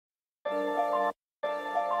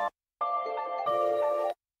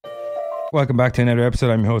Welcome back to another episode.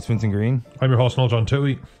 I'm your host, Vincent Green. I'm your host, Noel John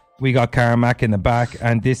Toohey. We got Carmack in the back,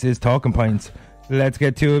 and this is Talking Pints. Let's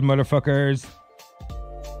get to it, motherfuckers.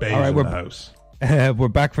 All right, we're in the house. We're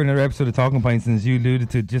back for another episode of Talking Pints, and as you alluded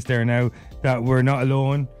to just there now, that we're not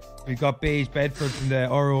alone. We've got Baish Benford from the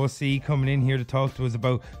ROC coming in here to talk to us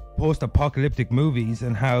about post-apocalyptic movies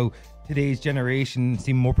and how today's generation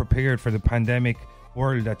seem more prepared for the pandemic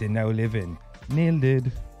world that they now live in. Nailed it.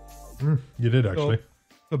 You did, actually.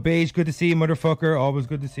 So Baish, good to see you, motherfucker. Always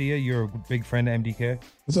good to see you. You're a big friend of MDK.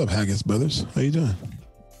 What's up, Haggis brothers? How you doing?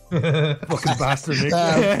 Fucking bastard, Nick. I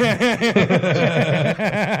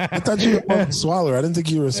thought you were a swallower. I didn't think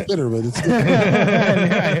you were a spitter, but it's good.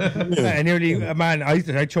 Yeah. I nearly, man,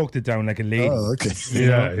 I choked it down like a lady. Oh, okay.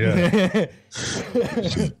 Yeah.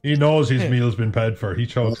 He knows his meal's been paid for. He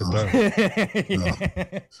chokes it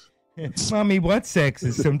down. Mommy, what sex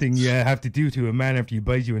is something you have to do to a man after he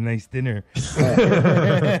buys you a nice dinner?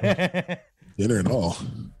 Dinner and all.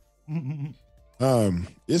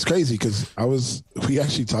 It's crazy because we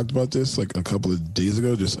actually talked about this like a couple of days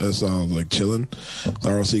ago, just us like chilling, the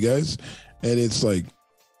ROC guys, and it's like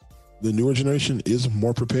the newer generation is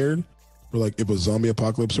more prepared for like if a zombie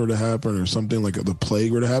apocalypse were to happen or something like the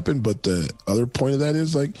plague were to happen. But the other point of that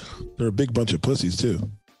is like they're a big bunch of pussies too.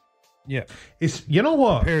 Yeah, it's, you know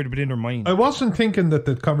what? Prepared but in their mind. I wasn't thinking that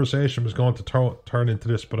the conversation was going to turn into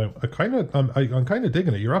this, but I'm kind of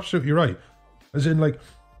digging it. You're absolutely right. As in, like,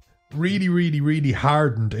 really, really, really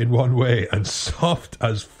hardened in one way and soft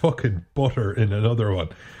as fucking butter in another one.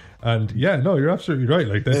 And yeah, no, you're absolutely right.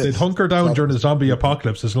 Like they'd hunker down during a zombie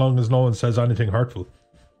apocalypse as long as no one says anything hurtful.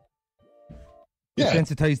 Yeah,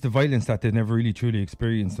 sensitized to violence that they never really truly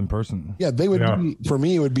experienced in person. Yeah, they would be, for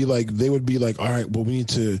me, it would be like, they would be like, all right, well, we need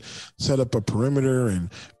to set up a perimeter and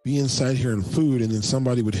be inside here and food. And then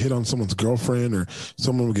somebody would hit on someone's girlfriend or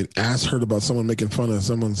someone would get ass hurt about someone making fun of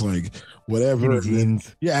someone's like, whatever. And then,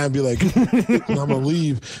 yeah, I'd be like, I'm going to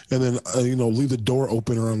leave. And then, leave the door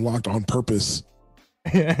open or unlocked on purpose.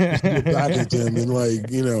 Just get back at them. And like,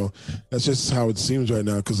 that's just how it seems right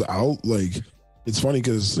now. Cause it's funny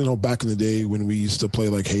because back in the day when we used to play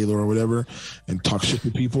like Halo or whatever and talk shit to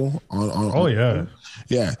people on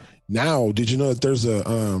yeah. Now, did you know that there's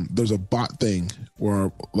a bot thing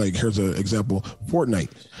where, like, here's an example: Fortnite.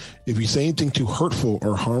 If you say anything too hurtful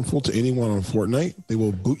or harmful to anyone on Fortnite, they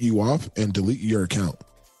will boot you off and delete your account.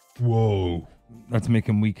 Whoa. That's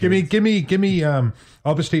making weak. Give me.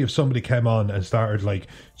 Obviously, if somebody came on and started like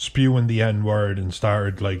spewing the N word and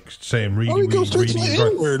started like saying really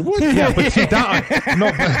N-word. What? Yeah, but see that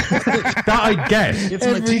I get. It's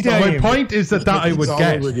my point is that I would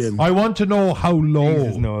get. I want to know how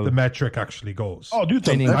low the metric actually goes. Oh, dude,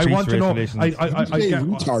 I want to know.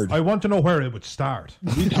 I want to know where it would start.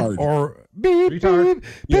 Retard. Or beep, retard.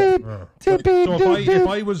 Beep, so beep, if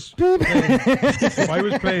I was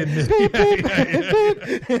playing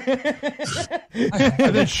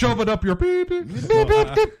and then shove it up your beep.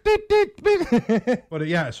 But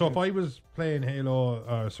yeah, so if I was playing Halo,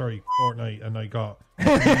 Fortnite, and I got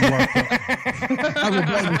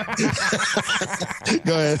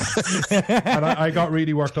go ahead. And I got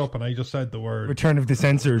really worked up, and I just said the word Return of the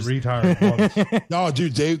Censors. Retard once. No,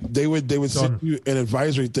 dude, they would send you an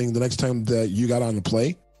advisory thing the next time that you got on to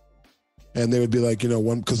play. And they would be like,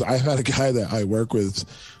 because I had a guy that I work with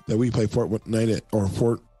that we play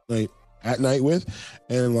Fortnite at night with,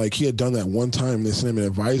 and like he had done that one time. They sent him an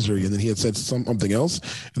advisory, and then he had said something else,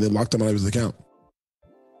 and they locked him out of his account.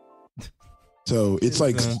 So it's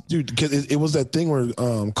like, dude, it was that thing where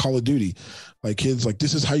Call of Duty, like kids, like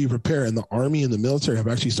this is how you prepare, and the army and the military have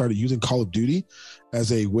actually started using Call of Duty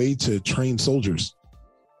as a way to train soldiers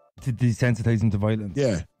to desensitize them to violence.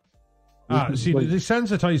 Yeah. See, the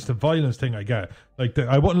desensitized to violence thing I get. Like,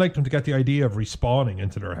 I wouldn't like them to get the idea of respawning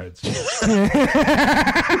into their heads.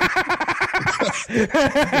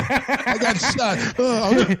 I got shot.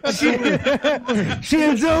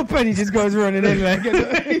 Shields open. He just goes running in like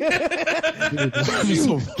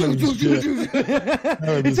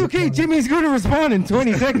it's okay. Jimmy's going to respawn in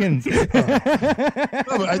 20 seconds. No,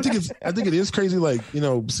 but I think it is crazy. Like,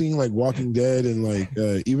 seeing like Walking Dead and like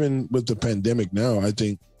even with the pandemic now, I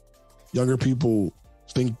think younger people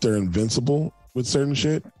think they're invincible with certain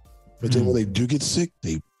shit, but then when they do get sick,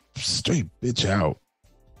 they straight bitch out.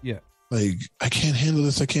 Yeah. Like, I can't handle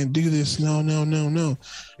this. I can't do this. No.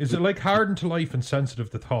 Is it like hardened to life and sensitive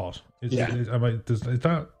to thought? Is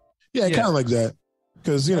that? Yeah, kind of like that.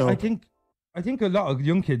 Because, I think I think a lot of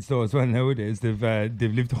young kids though as well nowadays they've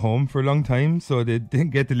lived at home for a long time, so they didn't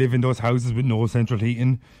get to live in those houses with no central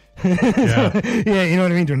heating. Yeah, you know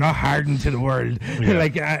what I mean. They're not hardened to the world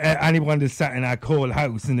like anyone that's sat in a cold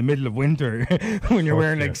house in the middle of winter when you're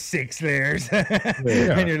wearing like 6 layers,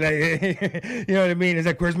 and you're like, you know what I mean. It's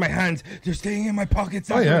like, where's my hands? They're staying in my pockets.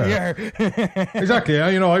 Exactly.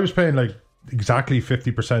 You know, I was paying like exactly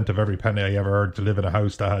 50% of every penny I ever earned to live in a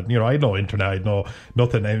house that had, you know, I had no internet, I had no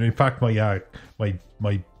nothing, and in fact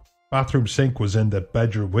my bathroom sink was in the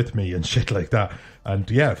bedroom with me and shit like that. And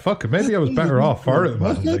yeah, fuck it, maybe I was better off for it,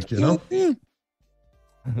 man. Like, you know,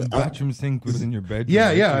 the bathroom sink was in your bedroom.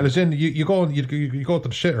 Yeah. It was in. You go to the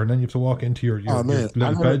shitter, and then you have to walk into your little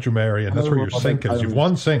bedroom area, and that's where your sink is. You've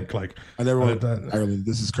one sink. Like, I never went to Ireland.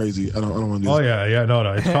 This is crazy. I don't want to do this. Oh yeah,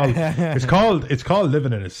 no. It's called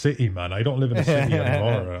living in a city, man. I don't live in a city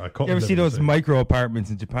anymore. You ever see those micro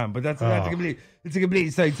apartments in Japan? But that's a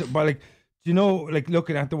complete side. But like, you know, like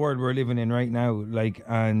looking at the world we're living in right now, like,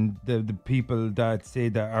 and the people that say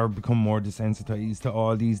that are become more desensitized to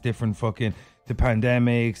all these different fucking the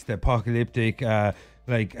pandemics, the apocalyptic,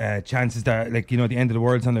 chances that, like, you know, the end of the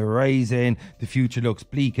world's on the horizon, the future looks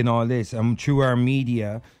bleak and all this. And through our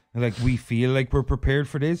media, like, we feel like we're prepared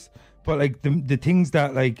for this. But like the things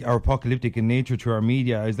that like are apocalyptic in nature through our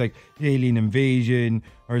media is like alien invasion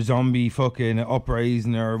or zombie fucking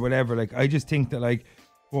uprising or whatever. Like, I just think that like,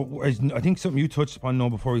 well, I think something you touched upon now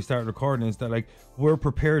before we started recording is that like we're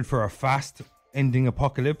prepared for a fast ending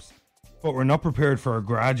apocalypse, but we're not prepared for a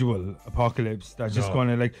gradual apocalypse that's just going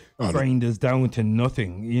to like grind us down to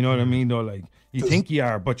nothing. You know what I mean? Though, like, you think you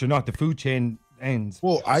are, but you're not. The food chain ends.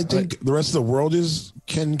 Well, I think the rest of the world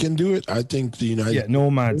can do it. I think the United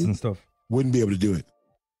nomads and stuff wouldn't be able to do it,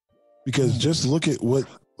 because just look at what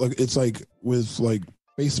it's like with like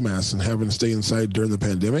face masks and having to stay inside during the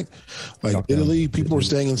pandemic. Like Italy, people were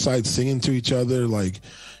staying inside singing to each other, like,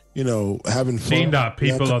 you know, having fun. Seen that,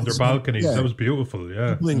 people on their balconies. That was beautiful.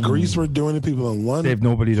 Yeah. People in Greece were doing it. People in London. They've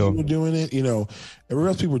nobody though. Were doing it. You know, everywhere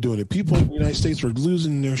else people were doing it. People in the United States were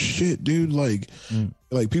losing their shit, dude. Like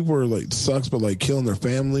people were like sucks, but like killing their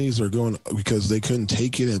families or going because they couldn't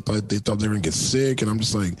take it and they thought they were gonna get sick. And I'm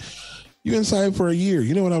just like, you inside for a year.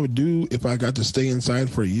 You know what I would do if I got to stay inside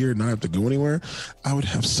for a year and not have to go anywhere? I would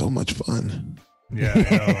have so much fun.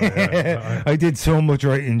 Yeah, I did so much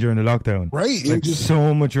writing during the lockdown. Right, like just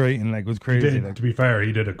so much writing, like it was crazy. Like, to be fair,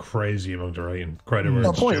 he did a crazy amount of writing. Credit where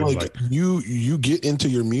it's due. Like you get into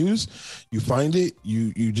your muse, you find it,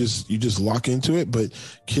 you just lock into it. But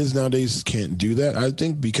kids nowadays can't do that. I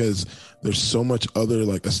think because there's so much other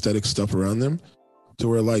like aesthetic stuff around them, to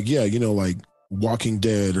where like like Walking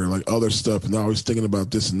Dead or like other stuff, and they're always thinking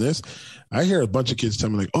about this and this. I hear a bunch of kids tell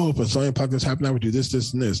me like, "Oh, if a zombie apocalypse happened, I would do this,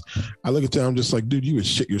 this, and this." I look at them, I'm just like, dude, you would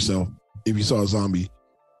shit yourself if you saw a zombie.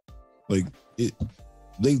 Like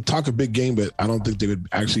they talk a big game, but I don't think they would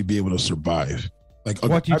actually be able to survive. Like a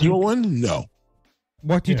gradual one, no.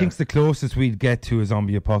 What do you think's the closest we'd get to a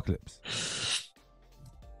zombie apocalypse?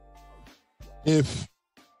 If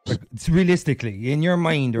like, it's realistically in your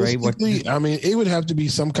mind, right? I mean, it would have to be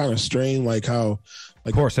some kind of strain, like how,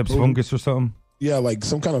 like cordyceps fungus or something. Yeah, like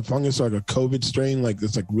some kind of fungus, like a COVID strain, like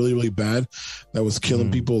it's like really, really bad, that was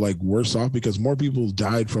killing people like worse off, because more people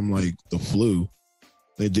died from like the flu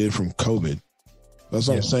they did from COVID. That's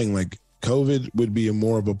what I'm saying. Like COVID would be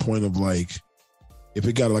more of a point of like, if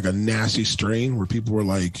it got like a nasty strain where people were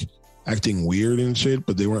like acting weird and shit,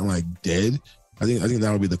 but they weren't like dead. I think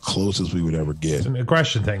that would be the closest we would ever get. It's an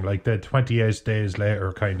aggression thing, like the 28 days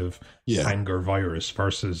later kind of anger virus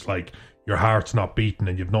versus like your heart's not beating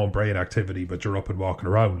and you've no brain activity, but you're up and walking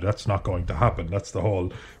around. That's not going to happen. That's the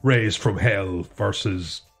whole raised from hell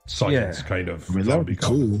versus science kind of. I mean, that would be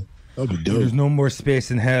cool. That would be dope. There's no more space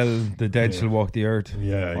in hell. The dead shall walk the earth.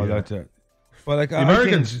 Yeah, that. But like the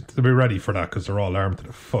Americans to be ready for that because they're all armed to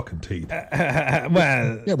the fucking teeth.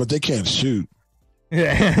 Well, yeah, but they can't shoot.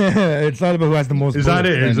 Yeah, it's not about who has the most. Is that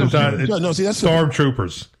it? Is that no, see, that's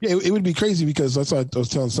stormtroopers. Yeah, it would be crazy because that's what I was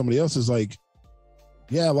telling somebody else is like,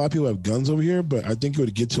 yeah, a lot of people have guns over here, but I think it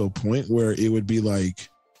would get to a point where it would be like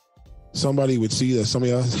somebody would see that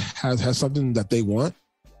somebody else has something that they want,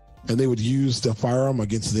 and they would use the firearm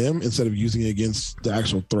against them instead of using it against the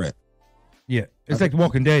actual threat. Yeah, it's like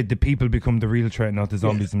Walking Dead. The people become the real threat, not the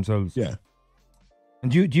zombies themselves. Yeah. And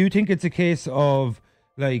do you think it's a case of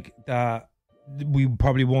like that? We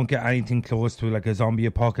probably won't get anything close to like a zombie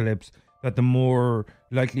apocalypse, that the more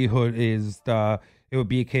likelihood is that it would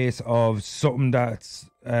be a case of something that's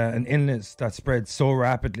an illness that spreads so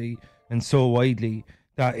rapidly and so widely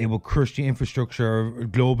that it will crush the infrastructure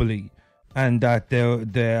globally and that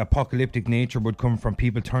the apocalyptic nature would come from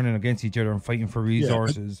people turning against each other and fighting for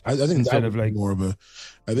resources. I think instead that of would be like more of a.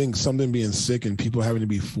 I think something being sick and people having to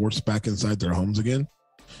be forced back inside their homes again,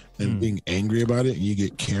 and being angry about it. And you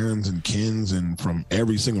get Karens and Kens and from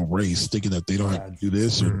every single race thinking that they don't have to do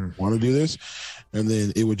this or want to do this, and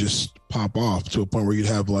then it would just pop off to a point where you'd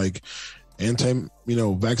have like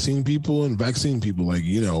vaccine people and vaccine people, like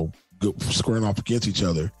squaring off against each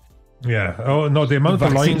other. Yeah. Oh no, the amount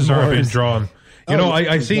of lines that are being drawn.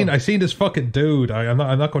 I seen this fucking dude. I'm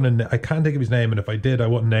not going to. I can't think of his name, and if I did, I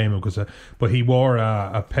wouldn't name him but he wore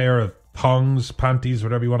a pair of thongs, panties,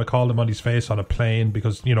 whatever you want to call them, on his face on a plane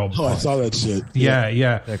because I saw that shit.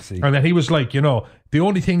 Yeah. Sexy. And then he was like, the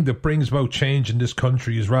only thing that brings about change in this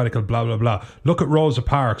country is radical blah blah blah. Look at Rosa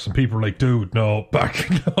Parks, and people are like, dude, back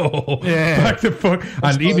the fuck.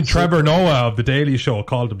 And even Trevor Noah of the Daily Show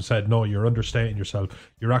called him and said, no, you're understating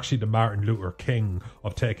yourself. You're actually the Martin Luther King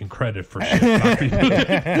of taking credit for shit black people.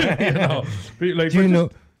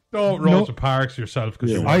 Don't Rosa Parks yourself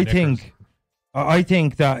because you I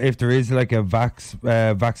think that if there is like a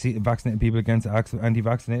vaccinated people against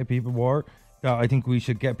anti-vaccinated people war, that I think we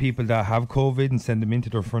should get people that have COVID and send them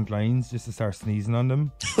into their front lines just to start sneezing on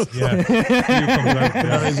them. Yeah.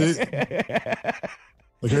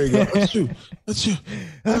 Like, here you go. That's you.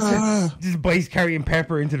 Just boys carrying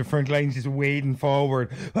pepper into the front lines, just wading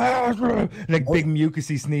forward. Like big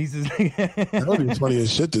mucusy sneezes. That would be funny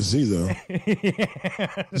as shit to see, though.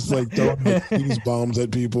 Just like throwing these bombs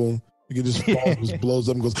at people. It just falls, just blows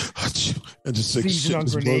up and goes, and just like shit on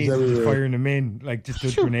just grenades, blows everywhere. firing them in, like just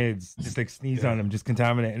good grenades, just like sneeze on them, just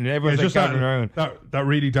contaminate, and everyone's like just gathering around. That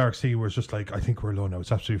really dark scene where it's just like, I think we're alone now.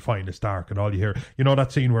 It's absolutely fine. It's dark, and all you hear,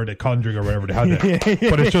 that scene where the Conjuring or whatever they had it,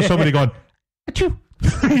 but it's just somebody going, achoo.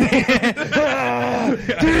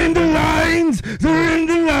 They're in the lines. They're in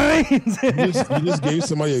the lines. You just gave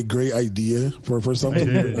somebody a great idea for something.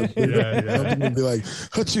 I did. Yeah. And be like,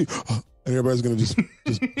 achoo. And everybody's gonna just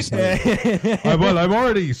I'm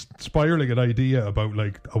already spiraling an idea about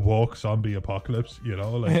like a woke zombie apocalypse.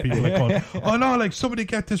 Like people like going, oh no, like somebody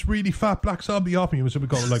get this really fat black zombie off me. And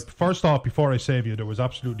somebody go, like, first off, before I save you, there was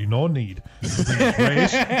absolutely no need for his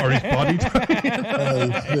race or his body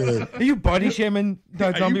type. Are you body shaming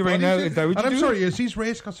that zombie right now? Is that what I'm sorry, is his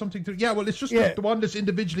race got something to? Yeah, well, it's just the one that's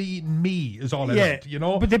individually eating me is all I meant.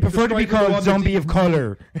 But they prefer to be called zombie of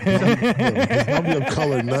color. Zombie of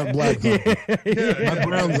color, not black. Not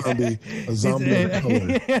brown zombie, a zombie of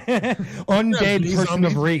color. Undead person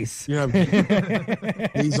of race. You have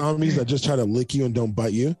these zombies that just try to lick you and don't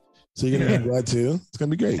bite you. So you're going to be glad too. It's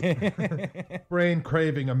going to be great. Brain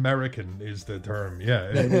craving American is the term.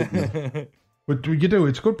 Yeah. But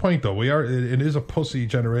it's a good point though. It is a pussy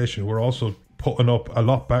generation. We're also putting up a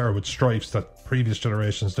lot better with stripes that previous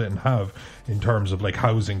generations didn't have in terms of like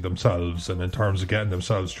housing themselves and in terms of getting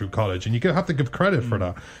themselves through college, and you have to give credit for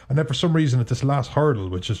that. And then for some reason at this last hurdle,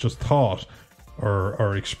 which is just thought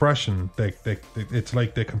or expression, it's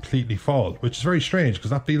like they completely fall, which is very strange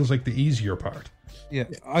because that feels like the easier part. Yeah,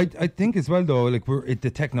 I think as well though, like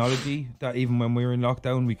the technology that even when we're in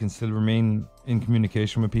lockdown we can still remain in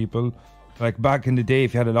communication with people. Like back in the day,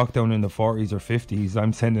 if you had a lockdown in the 40s or 50s,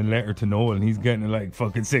 I'm sending a letter to Noel and he's getting it like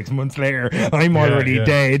fucking 6 months later. I'm already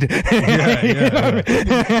dead. To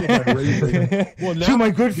my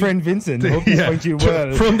good friend Vincent. Hope you find you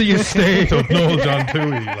well. From the estate of Noel John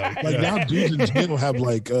Toohey. Now dudes in jail have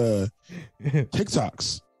like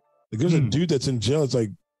TikToks. Like there's a dude that's in jail. It's like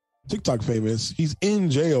TikTok famous. He's in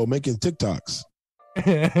jail making TikToks.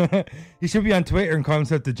 He should be on Twitter and call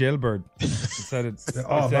himself the jailbird. There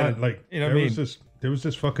was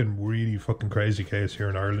this fucking really fucking crazy case here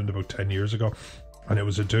in Ireland about 10 years ago, and it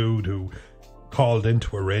was a dude who called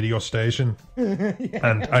into a radio station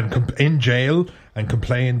and in jail and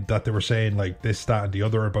complained that they were saying like this, that, and the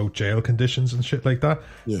other about jail conditions and shit like that.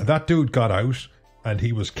 Yeah. And that dude got out and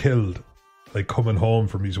he was killed, like coming home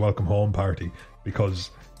from his welcome home party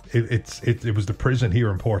because. It was the prison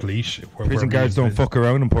here in Portlaoise. Prison guards don't fuck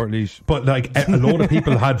around in Portlaoise. But like a load of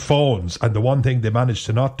people had phones, and the one thing they managed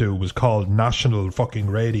to not do was call national fucking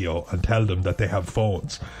radio and tell them that they have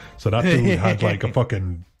phones. So that dude had like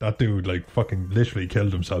fucking literally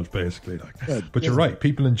killed himself basically. But you're right,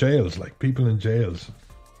 people in jails. Yeah,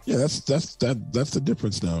 that's the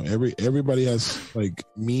difference now. Everybody has like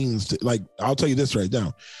means to, like, I'll tell you this right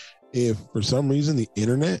now. If for some reason the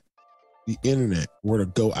internet were to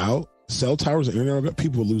go out, cell towers and internet,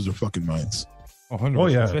 people would lose their fucking minds. Oh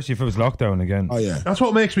yeah, especially if it was lockdown again. Oh yeah, that's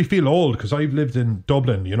what makes me feel old because I've lived in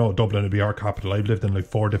Dublin. Dublin would be our capital. I've lived in like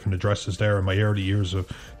 4 different addresses there in my early years of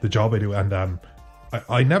the job I do, and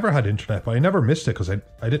I never had internet, but I never missed it because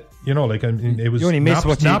I did, you know, like, I mean, it was You only missed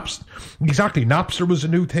what exactly. Napster was a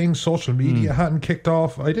new thing. Social media hadn't kicked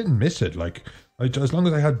off. I didn't miss it. Like, as long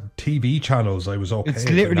as I had TV channels, I was okay. It's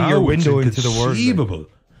literally your window into the world. Like.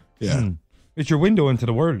 Yeah. It's your window into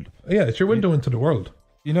the world. Yeah, it's your window into the world.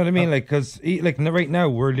 You know what I mean? Like, because like right now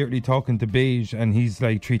we're literally talking to Baish, and he's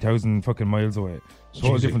like 3,000 fucking miles away,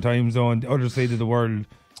 total different time zone, the other side of the world.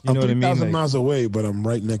 You know what I mean? 3,000 like, miles away, but I'm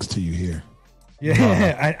right next to you here. Yeah,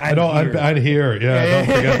 I'm here. Yeah,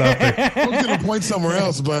 don't forget that thing. I was gonna point somewhere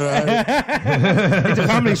else, but it's a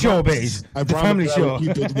family show, Baish. It's a family show.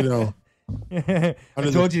 Keep it, you know. I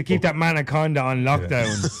told you to keep that Manaconda on lockdown.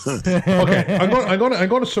 Yeah. Okay, I'm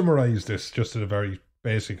going to summarize this just in a very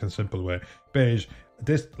basic and simple way. Beige,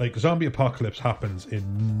 this like zombie apocalypse happens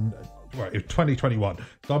in 2021.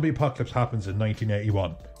 Zombie apocalypse happens in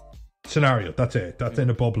 1981. Scenario, that's it. That's in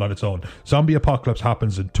a bubble on its own. Zombie apocalypse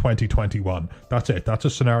happens in 2021. That's it. That's a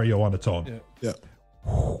scenario on its own. Yeah.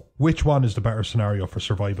 Which one is the better scenario for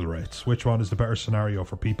survival rates? Which one is the better scenario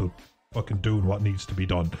for people fucking doing what needs to be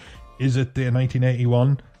done? Is it the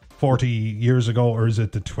 1981, 40 years ago, or is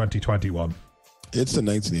it the 2021? It's the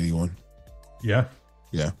 1981. Yeah.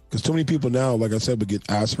 Yeah. Because too many people now, like I said, would get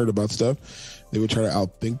asked hurt about stuff. They would try to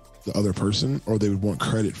outthink the other person, or they would want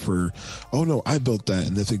credit for, oh no, I built that.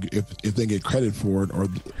 And if they get credit for it, or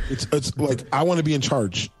it's like, I want to be in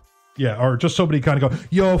charge. Yeah, or just somebody kind of go,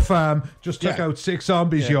 yo, fam, just took out 6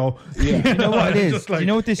 zombies, yo. Yeah. You know what it is? Like, you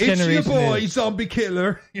know what this generation it's your boy, is? zombie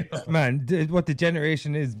killer. You know? Man, what the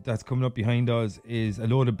generation is that's coming up behind us is a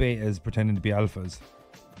load of betas pretending to be alphas.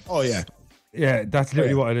 Oh, yeah. Yeah, that's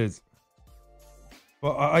literally what it is.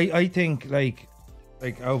 But I think like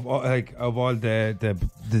of all the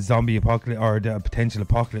zombie apocalypse or the potential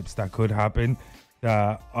apocalypse that could happen,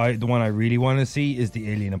 the one I really want to see is the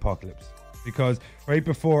alien apocalypse. Because right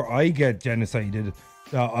before I get genocided,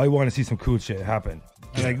 I want to see some cool shit happen.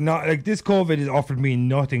 And like, not like this COVID has offered me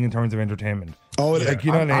nothing in terms of entertainment. Oh, like,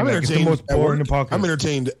 you know what I mean? Like, it's the most boring apocalypse. I'm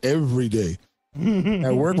entertained every day.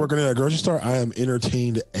 At work, working in a grocery store, I am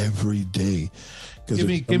entertained every day. Give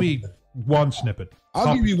me one snippet.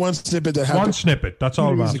 I'll give you one snippet that happened. One snippet. That's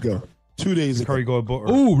all about ago. 2 days ago. Curry gold butter.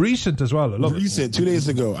 Oh, recent as well. I love recent. 2 days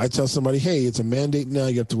ago, I tell somebody, hey, it's a mandate now.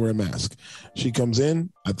 You have to wear a mask. She comes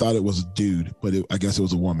in. I thought it was a dude, but I guess it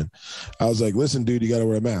was a woman. I was like, listen, dude, you got to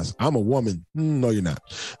wear a mask. I'm a woman. No, you're not.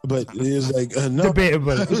 But it was like, no.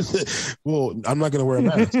 Debatable. Well, I'm not going to wear a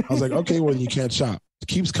mask. I was like, okay, well, you can't shop. It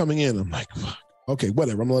keeps coming in. I'm like, fuck. Okay,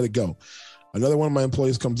 whatever. I'm going to let it go. Another one of my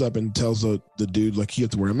employees comes up and tells the dude, like, he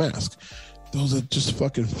has to wear a mask. Those are just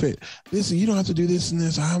fucking fit. Listen, you don't have to do this and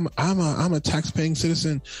this. I'm a tax-paying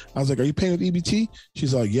citizen. I was like, are you paying with EBT?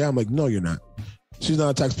 She's like, yeah. I'm like, no, you're not. She's not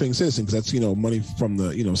a tax-paying citizen because that's, money from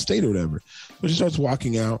the, state or whatever. But she starts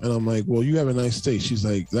walking out and I'm like, well, you have a nice state. She's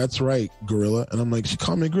like, that's right, gorilla. And I'm like, she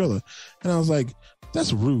called me a gorilla. And I was like,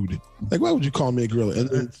 that's rude. Like, why would you call me a gorilla?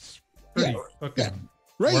 And it's pretty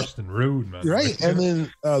right. Worse than rude, man. Right. And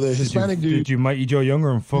then the Hispanic dude. Did you Mighty Joe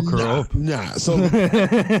Younger and fuck her up? Nah. So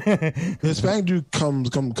the Hispanic dude comes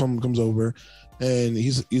over and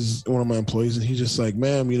he's one of my employees and he's just like,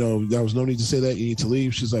 ma'am, there was no need to say that. You need to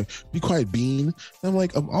leave. She's like, be quiet, bean. And I'm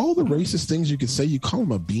like, of all the racist things you could say, you call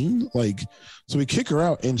him a bean? Like, so we kick her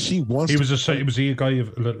out and she wants he was a guy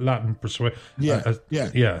of Latin persuasion. Yeah.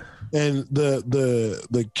 Yeah. And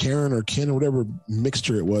the Karen or Ken or whatever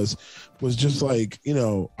mixture it was just like,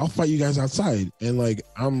 I'll fight you guys outside. And like,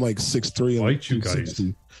 I'm like 6'3" and fight you guys.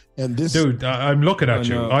 And this dude, I'm looking at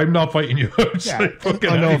you. No. I'm not fighting you. Fuck,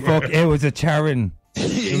 it was a Charon.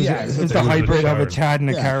 It was the hybrid of a Chad and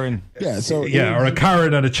a Karen. Yeah, so or a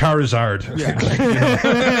Karen and a Charizard. Yeah.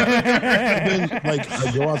 And then, like,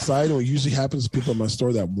 I go outside, and what usually happens is people at my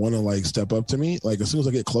store that want to like step up to me. Like, as soon as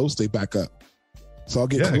I get close, they back up. So I'll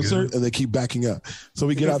get closer, and they keep backing up. So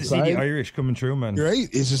we get outside. The Irish coming through, man. Right?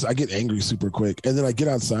 It's just I get angry super quick, and then I get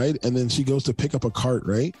outside, and then she goes to pick up a cart,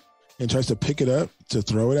 right? And tries to pick it up to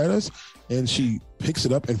throw it at us, and she picks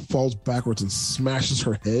it up and falls backwards and smashes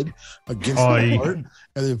her head against the cart, and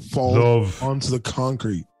then falls onto the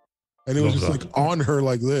concrete. And it was just like on her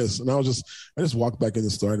like this, and I just walked back in the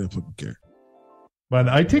store and I didn't care. Man,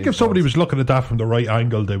 I think if somebody was looking at that from the right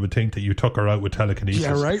angle, they would think that you took her out with telekinesis.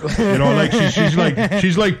 Yeah, right. Like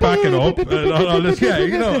she's like backing up, and all this,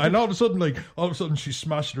 and all of a sudden she's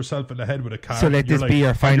smashing herself in the head with a car. So let this be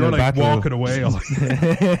your final battle. You're walking away.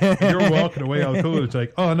 You're walking away all cool. It's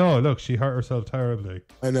like, oh no, look, she hurt herself terribly.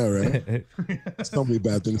 I know, right? So many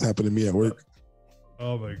bad things happen to me at work.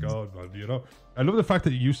 Oh my god, man! You know, I love the fact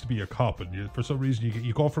that you used to be a cop, and for some reason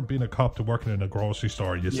you go from being a cop to working in a grocery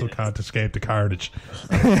store, and you still can't escape the carnage.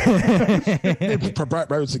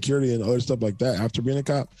 Private security and other stuff like that after being a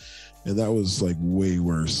cop, and that was like way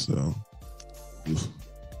worse. So, it's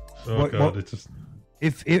just.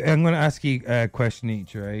 If I'm going to ask you a question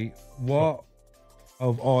each, right? What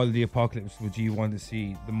of all the apocalypse would you want to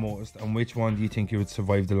see the most, and which one do you think you would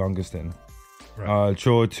survive the longest in? Right. I'll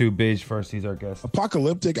throw it to Baish first. He's our guest.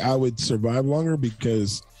 Apocalyptic, I would survive longer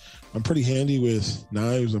because I'm pretty handy with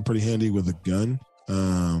knives. I'm pretty handy with a gun.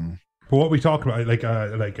 But what we talk about,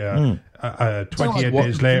 28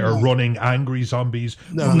 days later, running angry zombies.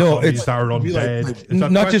 No, it's that are undead.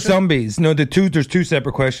 Not just zombies. No, there's two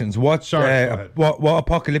separate questions. What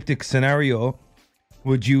apocalyptic scenario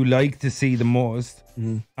would you like to see the most?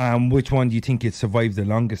 Which one do you think you'd survive the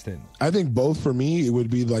longest in? I think both for me, it would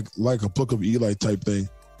be like a Book of Eli type thing.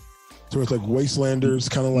 So it's like Wastelanders,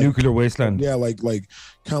 kind of like nuclear wasteland. Yeah, like kind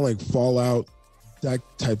of like Fallout, that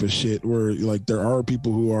type of shit. Where like there are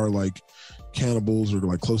people who are like cannibals or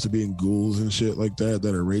like close to being ghouls and shit like that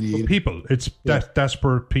are radiated. People, it's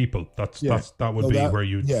desperate people. That would be where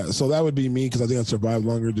you. Yeah, so that would be me because I think I'd survive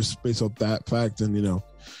longer just based off that fact, and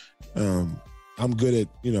I'm good at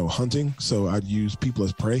hunting, so I'd use people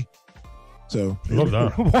as prey. So love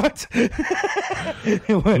that. What?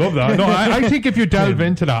 Love that. No, I think if you delve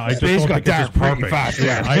into that, I just don't think it's perfect. Fast,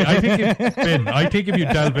 yeah, I think if you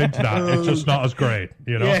delve into that, it's just not as great.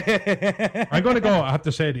 Yeah. I'm gonna go. I have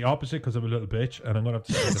to say the opposite because I'm a little bitch, and I'm gonna have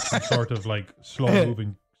to say it's some sort of like slow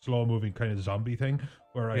moving kind of zombie thing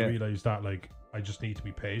where I realize that like I just need to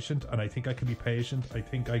be patient, and I think I can be patient. I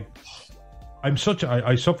think I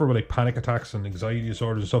suffer with like panic attacks and anxiety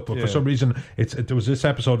disorders and stuff, but for some reason there was this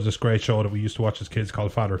episode of this great show that we used to watch as kids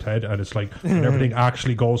called Father Ted, and it's like when everything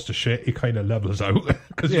actually goes to shit, it kind of levels out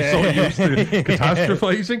because you're so used to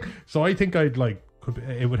catastrophizing. So I think it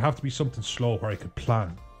would have to be something slow where I could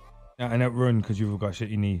plan. And outrun because you've got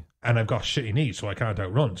shitty knee. And I've got shitty knee, so I can't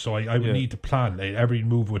outrun. So I would need to plan. Every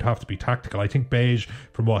move would have to be tactical. I think Baish,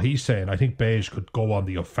 from what he's saying, Baish could go on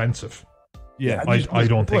the offensive. Yeah, I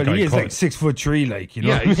don't think he is could. like 6'3", like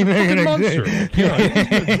Yeah, he's a fucking monster.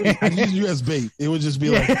 I'd use you as bait. It would just be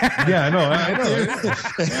like, I know.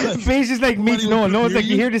 Baish is like me to no one. No one's like,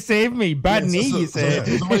 you're here to save me. Bad knee, you say.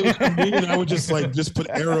 So somebody would come in, and I would just put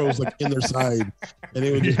arrows like in their side, and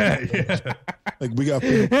it would just like we got.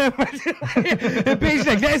 Baish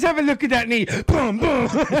like, let's have a look at that knee. Boom, boom.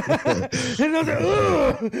 And I was like,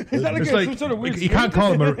 oh, is that like some sort of weird? You can't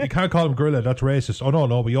call him gorilla. That's racist. Oh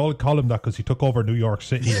no, we all call him that because he took over New York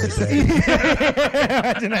City in a day.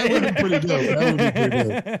 That would be pretty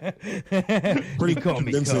good. Pretty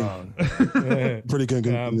convincing. Pretty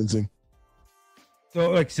convincing.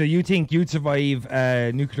 So you think you'd survive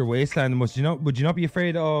nuclear wasteland? Would you not be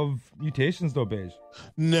afraid of mutations though, Baish?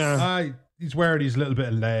 Nah. He's wearing his little bit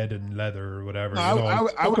of lead and leather or whatever.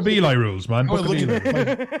 I would be Eli rules, man. I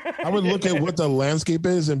would look at what the landscape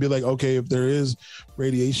is and be like, okay, if there is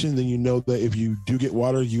radiation, then you know that if you do get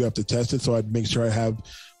water, you have to test it. So I'd make sure I have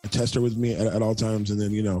a tester with me at all times. And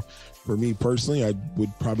then, for me personally, I would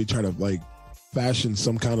probably try to like fashion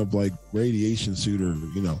some kind of like radiation suit or,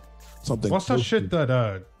 something. What's that shit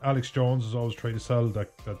that Alex Jones is always trying to sell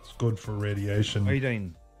that's good for radiation?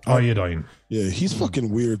 Iodine. Yeah, he's fucking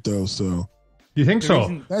weird though. So you think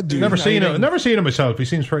so? That dude, never seen him myself. He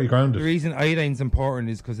seems pretty grounded. The reason iodine's important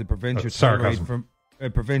is because it prevents your thyroid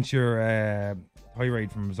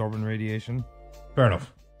from absorbing radiation. Fair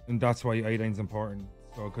enough. And that's why iodine's important.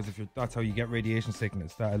 So because that's how you get radiation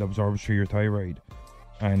sickness, that it absorbs through your thyroid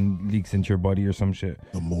and leaks into your body or some shit.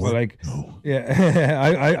 I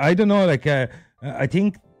don't know. I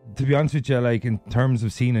think, to be honest with you, like in terms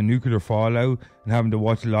of seeing a nuclear fallout and having to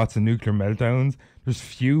watch lots of nuclear meltdowns, there's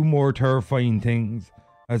few more terrifying things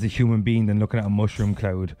as a human being than looking at a mushroom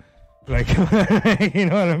cloud. Like, you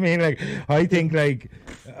know what I mean? Like, I think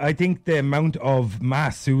the amount of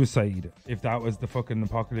mass suicide, if that was the fucking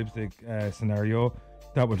apocalyptic scenario,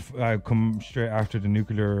 that would come straight after the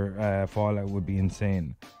nuclear fallout would be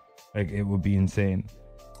insane. Like, it would be insane.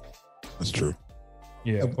 That's true.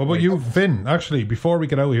 Yeah. What about you, Vin? Actually, before we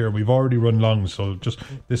get out of here, we've already run long, so just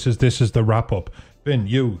this is the wrap up. Vin,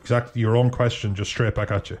 you exactly your own question, just straight back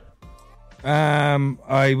at you.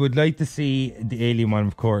 I would like to see the alien one,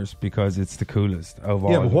 of course, because it's the coolest of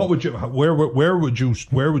all. Yeah, but what would you? Where would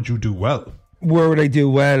you do well? Where would I do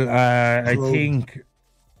well? I think.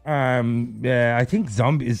 I think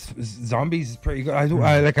zombies is pretty good.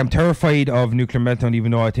 I'm terrified of nuclear meltdown, even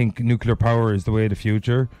though I think nuclear power is the way of the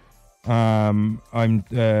future. But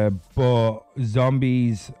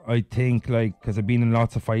zombies, I think, like, because I've been in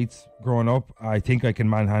lots of fights growing up, I think I can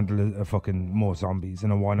manhandle a fucking more zombies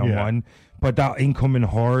in a one-on-one. But that incoming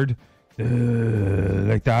horde,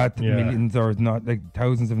 like that, millions or not, like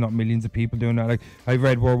thousands, if not millions of people doing that. Like, I've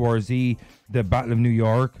read World War Z, the Battle of New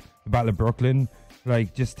York, the Battle of Brooklyn.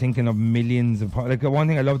 Like, just thinking of millions of, like, the one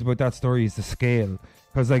thing I loved about that story is the scale.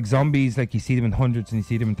 Because, like, zombies, like, you see them in hundreds and you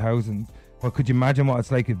see them in thousands. But could you imagine what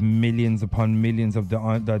it's like if millions upon millions of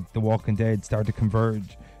the Walking Dead start to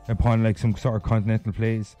converge upon, like, some sort of continental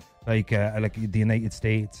place, like the United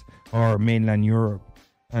States or mainland Europe?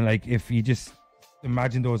 And, like, if you just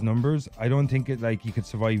imagine those numbers, I don't think it, like, you could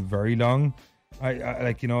survive very long. I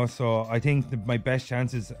like, you know, so I think my best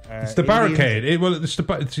chances. It's the barricade. It's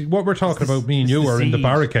what we're talking about. Me and you are in the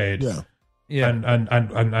barricade. Yeah.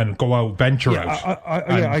 And go out, venture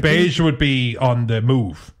out. Beige would be on the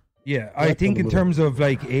move. Yeah, I think in terms of,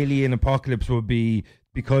 like, alien apocalypse would be,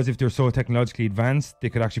 because if they're so technologically advanced, they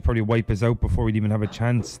could actually probably wipe us out before we'd even have a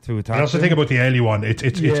chance to attack. I also think about the alien one.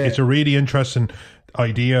 It's a really interesting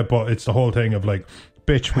idea, but it's the whole thing of, like,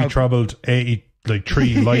 bitch, we traveled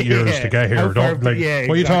 83 light years to get here. What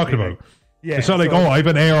are you talking about? Yeah, it's not like, I have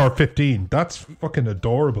an AR-15. That's fucking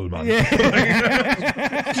adorable, man. They're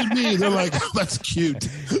like, that's cute.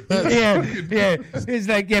 Yeah. It's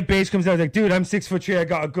like, Beige comes out like, dude, I'm 6'3", I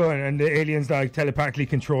got a gun, and the alien's like telepathically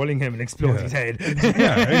contrling him and explodes his head.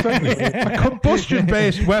 Yeah, exactly. A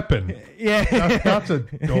combustion-based weapon. Yeah, that's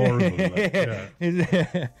adorable.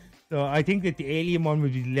 Yeah. So I think that the alien one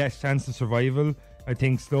would be less chance of survival. I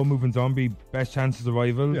think slow moving zombie, best chance of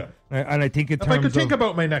survival. Yeah. And I think if I could think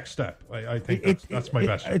about my next step, I think that's my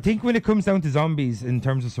best. I think when it comes down to zombies in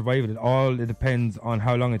terms of survival, it depends on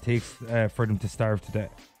how long it takes for them to starve to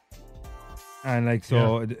death. And, like,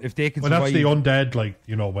 so if they can survive, that's the undead, like,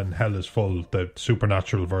 you know, when hell is full, the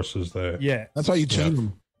supernatural versus the that's how you chain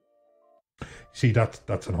them. See, that's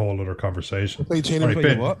a whole other conversation. They chain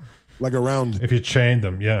them what? Like around. If you chain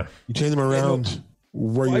them, you chain them around.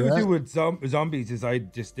 What I would do with zombies is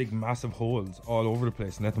I'd just dig massive holes all over the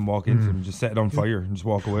place and let them walk into them and just set it on fire and just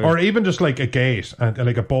walk away. Or even just like a gate and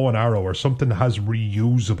like a bow and arrow or something that has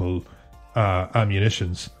reusable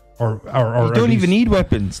ammunitions. Or you don't even need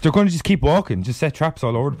weapons. They're going to just keep walking, just set traps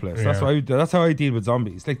all over the place. That's how I deal with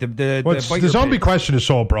zombies. Like the zombie question is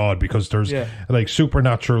so broad because there's like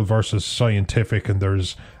supernatural versus scientific, and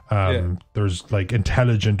there's like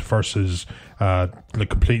intelligent versus like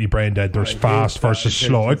completely brain dead. There's fast versus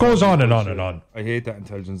slow. It goes on and on and on. I hate that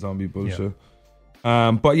intelligent zombie bullshit.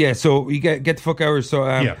 But yeah, so you get the fuck out.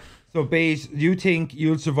 So so Beige, you think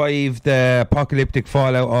you'll survive the apocalyptic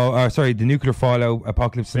fallout, or sorry, the nuclear fallout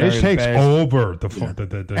apocalypse scenario? Beige takes over the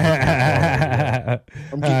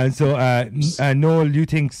so Noel, you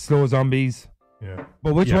think slow zombies? Yeah.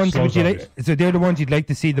 But which ones would you like? So they're the ones you'd like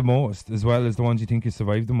to see the most, as well as the ones you think you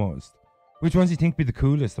survive the most. Which ones do you think be the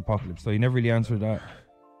coolest apocalypse? So you never really answered that.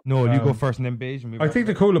 No, you go first and then Beige. I think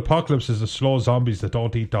the cool apocalypse is the slow zombies that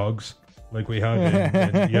don't eat dogs, like we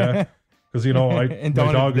had. Because, you know, my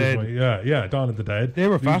dog is Dawn of the Dead. They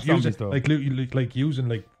were fast zombies though. Like using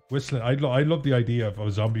like whistling. I love the idea of a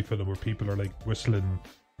zombie film where people are like whistling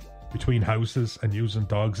between houses and using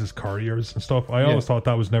dogs as couriers and stuff. I always thought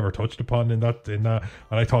that was never touched upon in that, and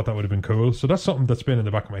I thought that would have been cool. So that's something that's been in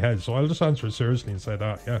the back of my head. So I'll just answer it seriously and say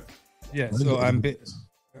that. Yeah. So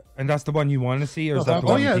and that's the one you want to see, or is that the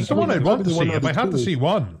one? It's the one I'd want to see. If I had to see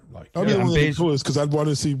one, like that'd be the one that's coolest, because I'd want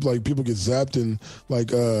to see like people get zapped and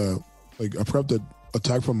like a prep that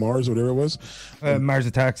attack from Mars or whatever it was. Mars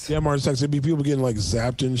Attacks. Yeah, Mars Attacks. It'd be people getting like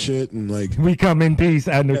zapped and shit, and like we come in peace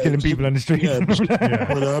and they're killing people on the street.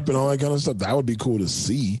 Put up and all that kind of stuff. That would be cool to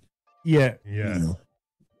see. Yeah. You know?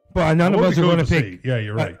 But none of us are going to pick. Yeah,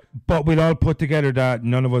 you're right. But we'll all put together that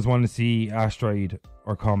none of us want to see asteroid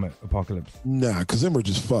or comet apocalypse. Nah, because then we're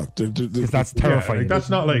just fucked. Because that's terrifying. Like, that's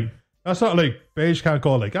not like Beige can't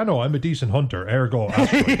go like, I know I'm a decent hunter, ergo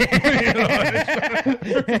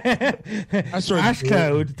asteroid. Ash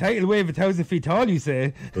cloud, tidal wave 1,000 feet tall, you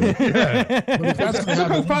say? Look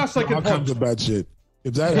how fast I can all kinds of bad shit.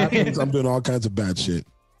 If that happens, I'm doing all kinds of bad shit.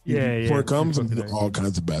 Before it comes, I'm doing all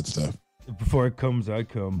kinds of bad stuff. Before it comes, I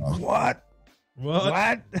come. Oh. What? All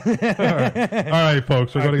right,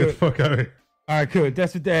 folks, we're going to get the fuck out of here. All right, cool.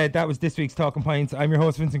 That was this week's Talking Pints. I'm your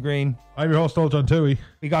host, Vincent Green. I'm your host, Old John Toohey.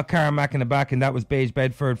 We got Carmack in the back, and that was Baish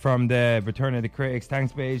Benford from the Return of the Critics.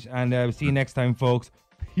 Thanks, Baish, and we'll see you next time, folks.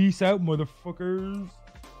 Peace out, motherfuckers.